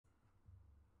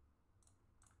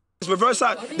reverse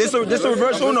side. This a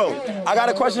reverse Uno. I got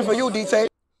a question for you, D-Tape.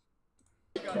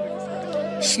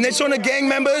 Snitch on the gang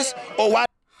members or why?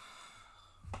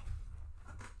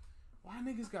 Why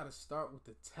niggas gotta start with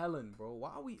the telling, bro?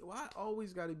 Why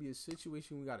always gotta be a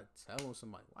situation we gotta tell on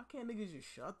somebody? Why can't niggas just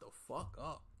shut the fuck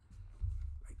up?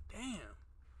 Like, damn.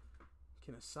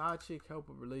 Can a side chick help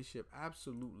a relationship?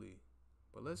 Absolutely.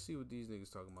 But let's see what these niggas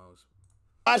talking about.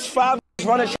 Watch 5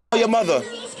 run a on your mother.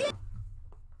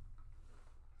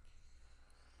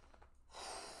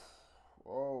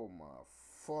 Oh my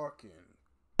fucking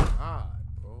God,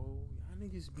 bro. Y'all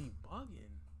niggas be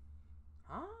bugging.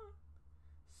 Huh?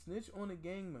 Snitch on the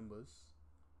gang members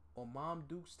or Mom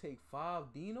Dukes take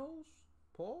 5 Dinos?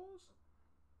 Pause.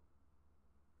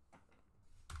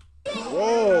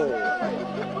 Whoa.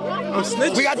 I'm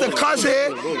snitching. We got the cuz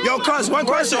here. Yo, cuz, one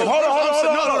question. Hold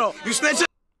on. No. You snitching?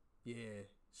 Yeah.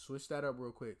 Switch that up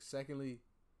real quick. Secondly,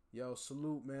 yo,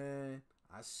 salute, man.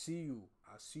 I see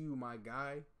you, my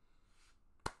guy.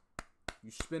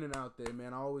 You spinning out there,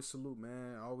 man. I always salute,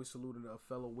 man. I always salute a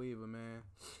fellow waver, man.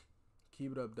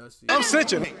 Keep it up, Dusty. I'm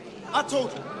snitching. I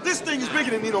told you, this thing is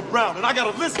bigger than Nino Brown, and I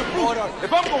got a list of proof.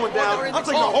 If I'm going down, I'm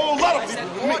taking a whole lot of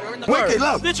people with me. Wicked,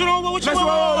 love. Snitching on what you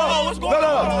want? What's going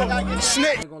on? No.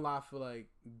 Snitch. I ain't gonna lie, I feel like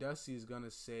Dusty is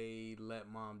gonna say let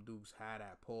Mom Dukes have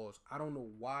that pause. I don't know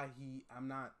why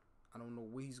I don't know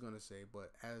what he's gonna say,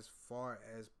 but as far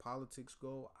as politics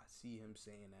go, I see him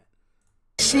saying that.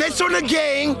 Snitch on the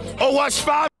gang or watch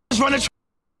 5 run a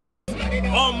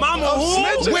Oh, Mama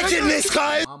Woo! Wickedness,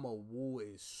 cuz. Mama Woo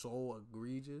is so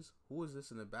egregious. Who is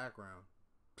this in the background?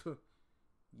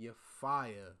 You're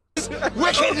fire.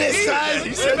 Wickedness, cuz.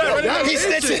 He's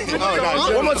snitching.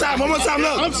 Oh, one more time,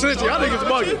 look. I'm snitching. I think it's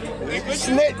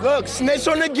bugging. Look, snitch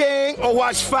on the gang or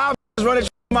watch 5 run a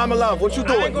Mama Love. What you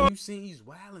doing? You saying he's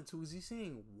wilding too? Is he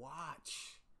saying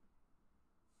watch?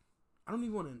 I don't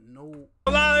even want to know.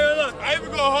 Look, I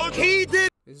even gonna hold you. He did.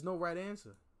 There's no right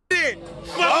answer.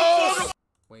 Oh.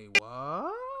 Wait,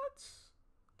 what?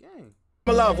 Gang.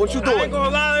 Mama Love, what you doing? I ain't gonna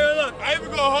lie, look, I even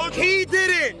gonna hold you. He did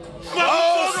it.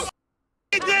 Oh.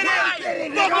 He did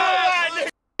it.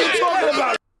 What you talking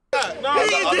about?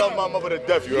 I love my mother to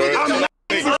death, you heard? I'm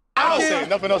I don't say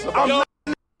nothing else about it.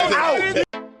 out.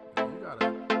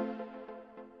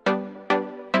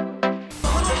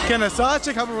 Can a side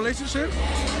chick have a relationship?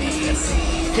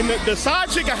 Can the side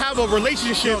chick have a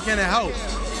relationship? Can it help?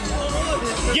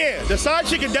 Yeah, the side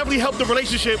chick can definitely help the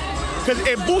relationship because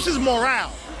it boosts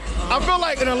morale. I feel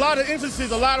like in a lot of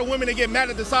instances, a lot of women, they get mad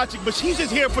at the side chick, but she's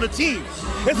just here for the team.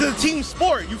 It's a team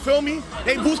sport, you feel me?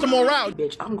 They boost the morale.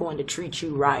 Bitch, I'm going to treat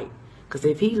you right. Because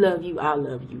if he love you, I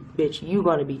love you. Bitch, you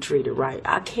going to be treated right.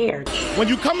 I care. When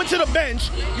you come into the bench,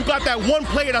 you got that one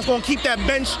player that's going to keep that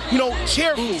bench,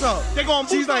 cheerful. They're going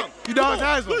to boost like Udonis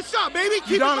Haslem. Good shot, baby.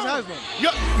 Keep Udonis Haslem.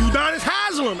 Udonis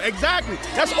Haslem, exactly.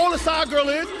 That's all a side girl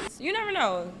is. You never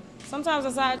know. Sometimes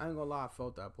a side... I ain't gonna lie, I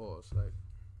felt that pause. Like,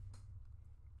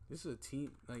 this is a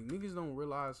team. Like, niggas don't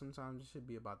realize sometimes it should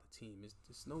be about the team.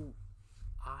 It's no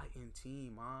I in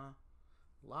team, huh?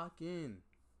 Lock in.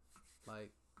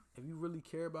 Like, if you really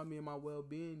care about me and my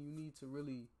well-being, you need to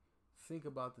really think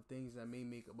about the things that may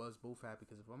make us both happy.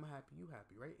 Because if I'm happy, you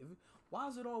happy, right? Why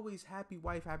is it always happy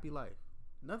wife, happy life?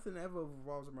 Nothing ever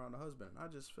revolves around the husband. I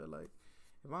just feel like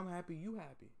if I'm happy, you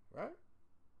happy, right?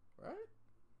 Right?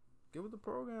 Get with the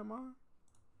program, man.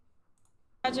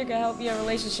 Magic can help your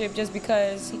relationship just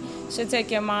because she'll take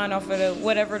your mind off of the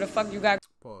whatever the fuck you got.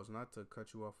 Pause. Not to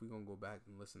cut you off. We're gonna go back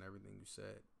and listen to everything you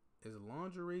said. Is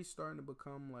lingerie starting to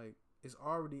become like? It's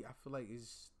already. I feel like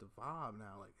it's the vibe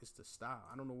now. Like it's the style.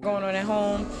 I don't know. Going on at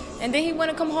home, and then he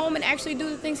want to come home and actually do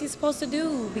the things he's supposed to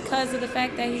do because of the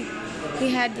fact that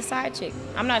he had the side chick.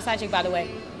 I'm not a side chick, by the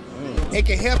way. It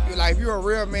can help you, like, if you're a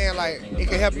real man, like, it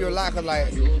can help you a lot, cause, like,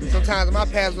 sometimes in my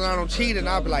past when I don't cheat, and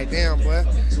I'll be like, damn, boy,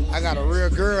 I got a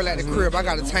real girl at the crib, I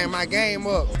gotta tame my game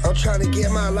up. I'm trying to get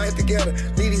my life together,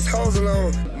 leave these hoes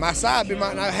alone. My side bitch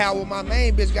might not have what my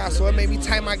main bitch got, so it made me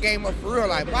tame my game up for real,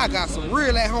 like, boy, I got some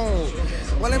real at home.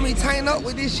 Well, let me tighten up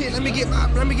with this shit, let me get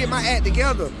my act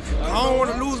together. I don't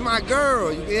wanna lose my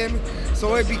girl, you feel me?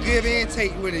 So it be give and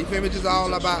take with it, you feel me? Just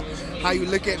all about how you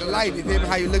look at the life, you feel me?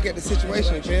 How you look at the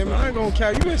situation, you feel me? I ain't gonna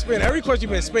cap. You been spitting every question you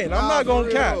been spitting. I'm not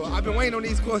gonna cap. I've been waiting on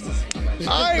these courses.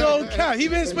 I ain't gonna cap. He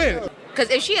been spitting. Cause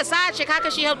if she a side chick, how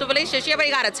can she help the relationship? She already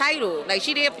got a title. Like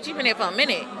she been there for a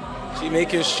minute. She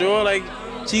making sure, like,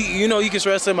 you can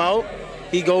stress him out.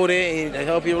 He go there and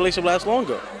help your relationship last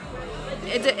longer.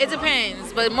 It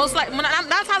depends, but most like 9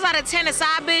 times out of 10, a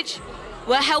side bitch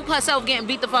will help herself getting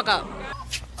beat the fuck up.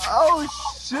 Oh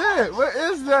shit! What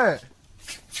is that?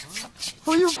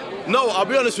 Who you? No, I'll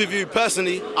be honest with you.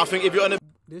 Personally, I think if you're on a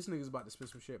This nigga's about to spit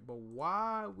some shit, but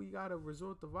why we gotta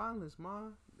resort to violence, ma?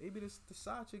 Maybe the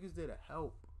side chick is there to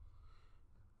help.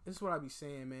 This is what I be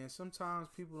saying, man. Sometimes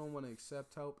people don't want to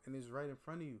accept help, and it's right in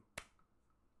front of you.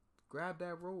 Grab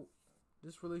that rope.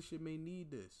 This relationship may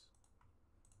need this.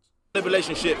 The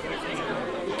relationship,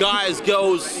 guys,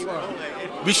 girls,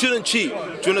 we shouldn't cheat. Do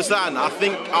you understand? I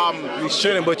think You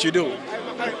shouldn't, but you do.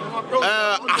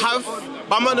 I have,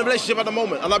 but I'm not in a relationship at the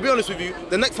moment. And I'll be honest with you,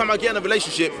 the next time I get in a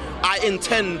relationship, I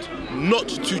intend not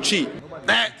to cheat.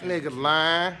 That nigga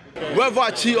lying. Whether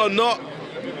I cheat or not,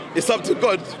 it's up to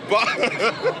God. But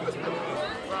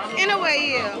in a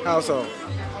way, yeah. How so?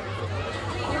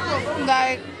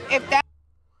 Like, if that.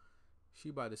 She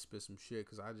about to spit some shit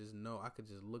because I just know I could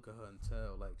just look at her and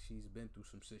tell like she's been through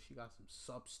some shit. She got some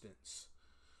substance,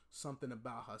 something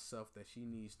about herself that she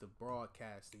needs to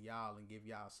broadcast to y'all and give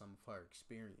y'all some of her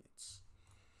experience.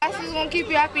 That's just gonna keep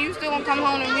you happy. You still gonna come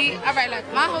home to me. All right, like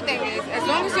my whole thing is, as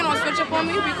long as you don't switch up on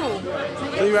me, you be cool.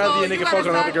 So you rather be a nigga fuck on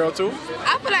another girl too?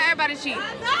 I feel like everybody cheat.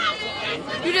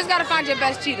 You just gotta find your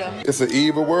best cheater. It's an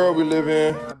evil world we live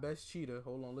in. My best cheater.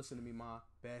 Hold on, listen to me. My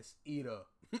best eater.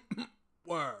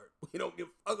 Word. We don't give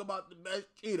a fuck about the best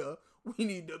cheater. We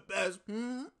need the best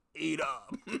eater.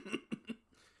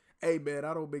 Hey man,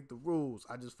 I don't make the rules.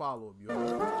 I just follow them. You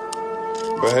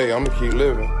know? But hey, I'm gonna keep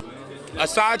living. A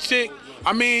side chick,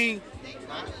 I mean,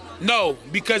 no,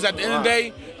 because at the end of the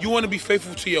day, you want to be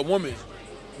faithful to your woman.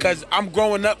 Cause I'm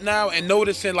growing up now and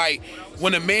noticing like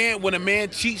when a man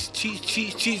cheats,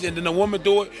 and then the woman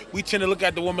do it, we tend to look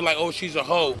at the woman like, oh, she's a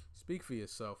hoe. Speak for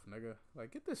yourself, nigga.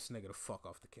 Like, get this nigga the fuck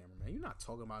off the camera, man. You're not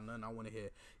talking about nothing I want to hear.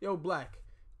 Yo, Black,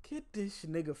 get this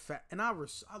nigga Fat. And I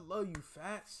love you,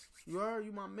 Fats. You heard?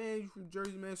 You my man. You from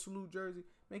Jersey, man. Salute Jersey.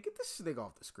 Man, get this nigga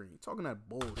off the screen. You talking that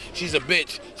bullshit. She's a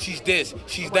bitch. She's this.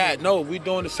 She's that. No, we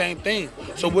doing the same thing.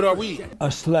 So what are we? A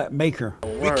slut maker.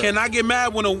 We cannot get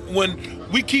mad when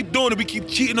we keep doing it. We keep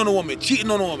cheating on a woman, cheating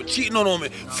on a woman,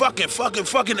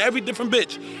 fucking every different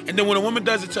bitch. And then when a woman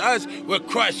does it to us, we're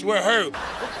crushed. We're hurt.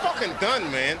 We're fucking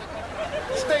done, man.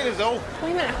 This date is over.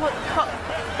 Wait a minute. Hold.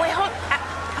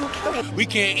 We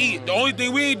can't eat. The only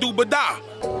thing we ain't do but die.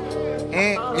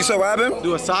 You said what happened?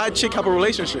 Do a side chick help a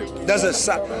relationship? Does a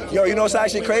side, yo, you know what's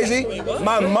actually crazy?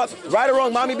 My right or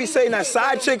wrong, mommy be saying that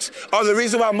side chicks are the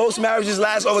reason why most marriages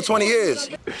last over 20 years.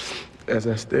 As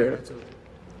I stare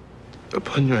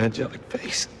upon your angelic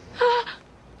face.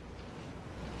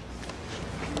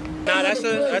 Nah, that's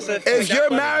a. If your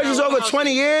marriage is over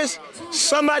 20 years,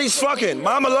 somebody's fucking.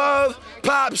 Mama love,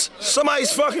 pops,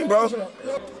 somebody's fucking, bro.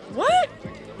 What?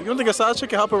 You don't think a side chick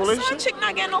can help a relationship? Side chick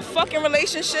not getting no fucking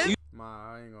relationship.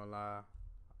 Ma, I ain't gonna lie.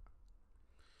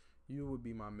 You would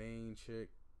be my main chick.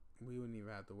 We wouldn't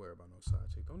even have to worry about no side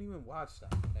chick. Don't even watch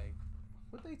that. Like,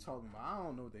 what they talking about? I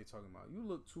don't know what they talking about. You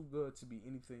look too good to be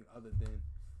anything other than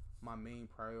my main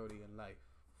priority in life.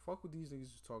 Fuck what these niggas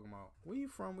is talking about. Where you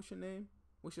from? What's your name?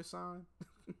 What's your sign?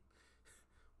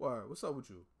 What? What's up with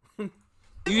you?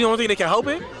 You don't think they can help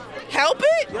it? Help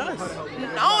it? Yes.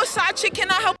 No, a side chick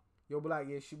cannot help. Yo, Black,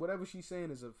 yeah, whatever she's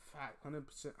saying is a fact, 100%,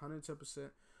 110%.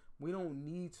 We don't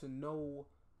need to know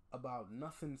about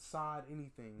nothing side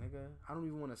anything, nigga. I don't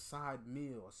even want a side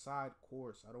meal, a side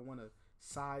course. I don't want a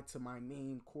side to my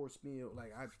main course meal.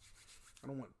 Like, I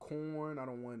don't want corn. I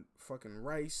don't want fucking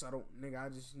rice. I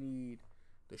just need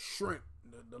the shrimp,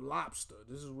 the lobster.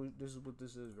 This is what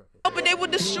this is right here. Oh, but they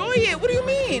would destroy it. What do you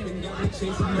mean?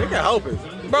 They can help it.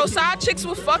 Bro, side chicks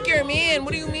will fuck your man.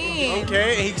 What do you mean?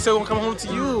 Okay, and he still gonna come home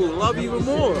to you, love you even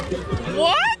more.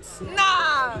 What?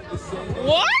 Nah.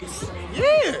 What?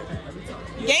 Yeah.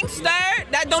 Gangster?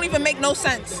 That don't even make no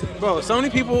sense. Bro, so many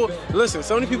people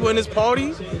in this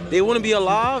party, they wouldn't be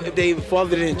alive if their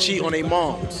father didn't cheat on their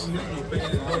moms.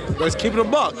 Let's keep it a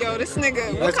buck. Yo, this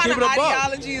nigga, what kind of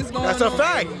ideology is going on? That's a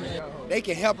fact. They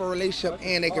can help a relationship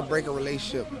and they can break a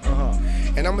relationship.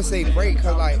 And I'm gonna say break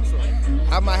because like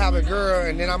I might have a girl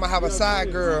and then I might have a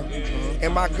side girl,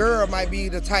 and my girl might be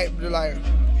the type to like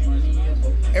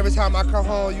every time I come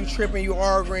home you tripping, you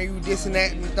arguing, you this and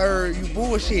that and the third, you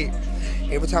bullshit.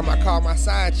 Every time I call my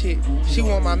side chick, she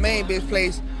want my main bitch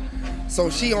place, so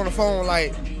she on the phone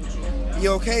like,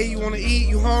 you okay? You want to eat?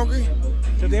 You hungry?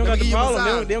 They don't got the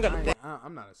problem. They don't got the.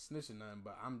 I'm not a snitch or nothing,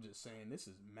 but I'm just saying this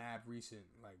is mad recent,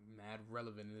 like mad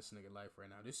relevant in this nigga life right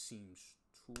now. This seems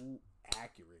too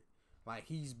accurate. Like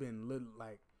he's been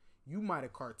like you might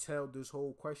have cartelled this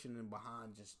whole questioning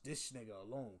behind just this nigga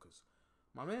alone, cause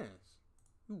my man's.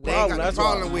 They ain't got the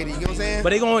problem with it. You know what I'm saying?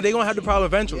 But they gonna have the problem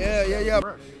eventually. Yeah.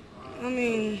 I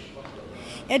mean,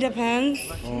 It depends.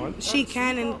 She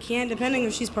can and can't, depending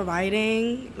if she's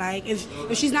providing. Like if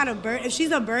she's not if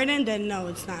she's a burden, then no,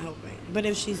 it's not helping. But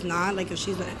if she's not, like if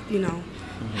she's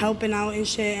helping out and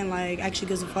shit and like actually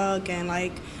gives a fuck and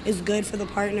like is good for the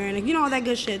partner and all that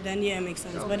good shit, then yeah, it makes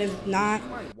sense. But if not, she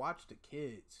might watch the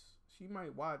kids. She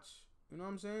might watch. You know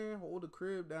what I'm saying? Hold the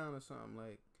crib down or something.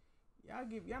 Like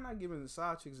y'all not giving the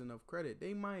side chicks enough credit.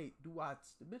 They might do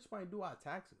the bitch might do our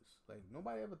taxes. Like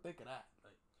nobody ever think of that.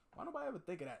 Like why nobody ever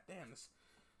think of that? Damn,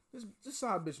 this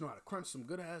side bitch know how to crunch some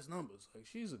good ass numbers. Like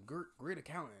she's a great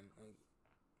accountant. Like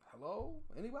hello,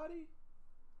 anybody?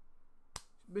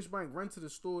 This bitch might run to the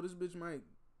store. This bitch might,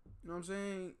 you know what I'm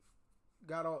saying?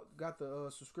 Got the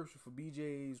subscription for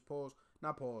BJ's.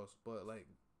 Not pause, but like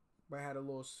might had a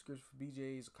little subscription for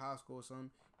BJ's, Costco or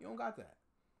something. You don't got that.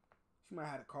 She might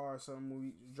have a car or something where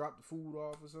we drop the food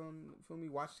off or something. Feel me?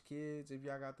 Watch the kids if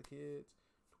y'all got the kids.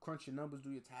 Crunch your numbers,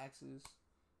 do your taxes.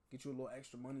 Get you a little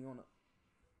extra money on it.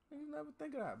 You never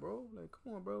think of that, bro. Like,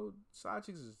 come on, bro. Side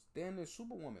chicks is damn near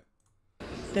superwoman.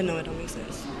 Then no, it don't make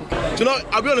sense. Do you know,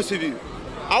 I'll be honest with you.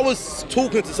 I was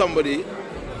talking to somebody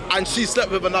and she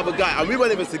slept with another guy and we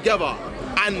weren't even together.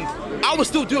 And I was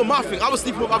still doing my thing. I was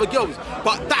sleeping with other girls.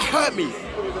 But that hurt me.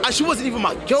 And she wasn't even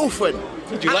my girlfriend.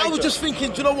 And I was just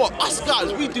thinking, do you know what? Us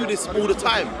guys, we do this all the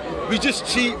time. We just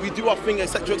cheat, we do our thing,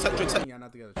 etc., etc., etc.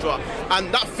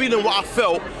 And that feeling, what I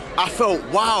felt,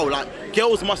 wow, like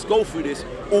girls must go through this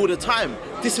all the time.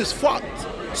 This is fucked.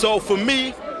 So for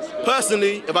me,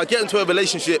 personally, if I get into a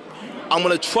relationship, I'm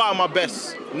gonna try my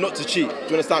best not to cheat. Do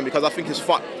you understand? Because I think it's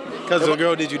fucked. Because the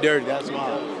girl did you dirty, that's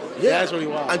wild. Yeah, that's really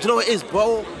wild. And do you know what it is,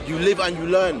 bro? You live and you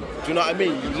learn. Do you know what I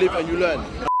mean? You live and you learn.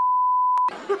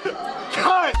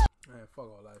 Man, fuck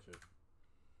all that shit.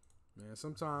 Man,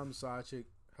 sometimes side chick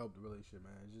help the relationship,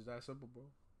 man. It's just that simple, bro.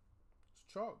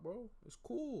 It's chalk, bro. It's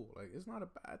cool. Like, it's not a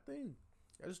bad thing.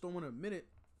 I just don't want to admit it.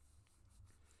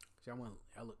 See,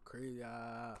 I look crazy.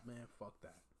 Man, fuck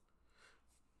that.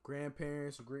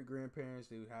 Grandparents or great grandparents,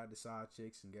 they had the side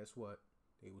chicks, and guess what?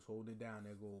 They was holding it down.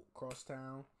 They go across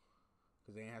town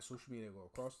because they ain't have social media. They go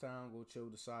across town, go chill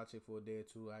with the side chick for a day or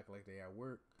two, act like they at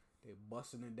work. They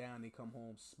busting it down. They come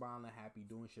home smiling, happy,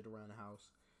 doing shit around the house,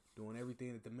 doing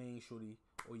everything that the main shorty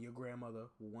or your grandmother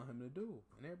will want him to do,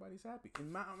 and everybody's happy.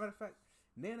 And matter of fact,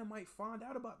 Nana might find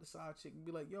out about the side chick and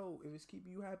be like, "Yo, if it's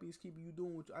keeping you happy, it's keeping you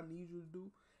doing what I need you to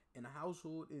do, and the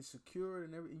household is secure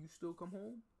and everything, you still come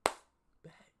home."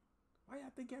 Bet. Why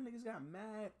y'all think y'all niggas got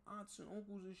mad aunts and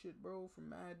uncles and shit, bro, from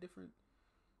mad different?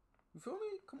 You feel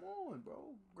me? Come on,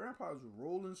 bro. Grandpa's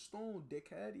Rolling Stone,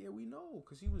 dickhead. Yeah, we know,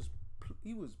 cause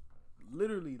he was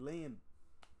literally laying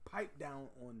pipe down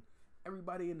on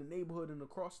everybody in the neighborhood and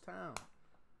across town.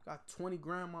 Got 20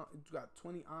 got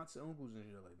 20 aunts and uncles and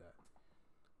shit like that.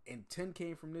 And 10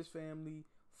 came from this family,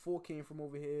 4 came from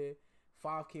over here,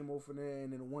 5 came over there,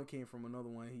 and then 1 came from another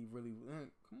one. He really,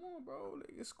 come on, bro.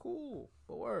 Like, it's cool.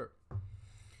 But word.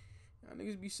 Y'all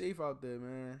niggas be safe out there,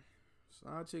 man.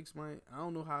 Side chicks I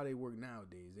don't know how they work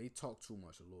nowadays. They talk too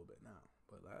much a little bit now.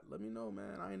 But let me know,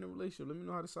 man. I ain't in a relationship. Let me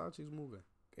know how the side chicks moving.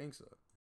 Gangsta.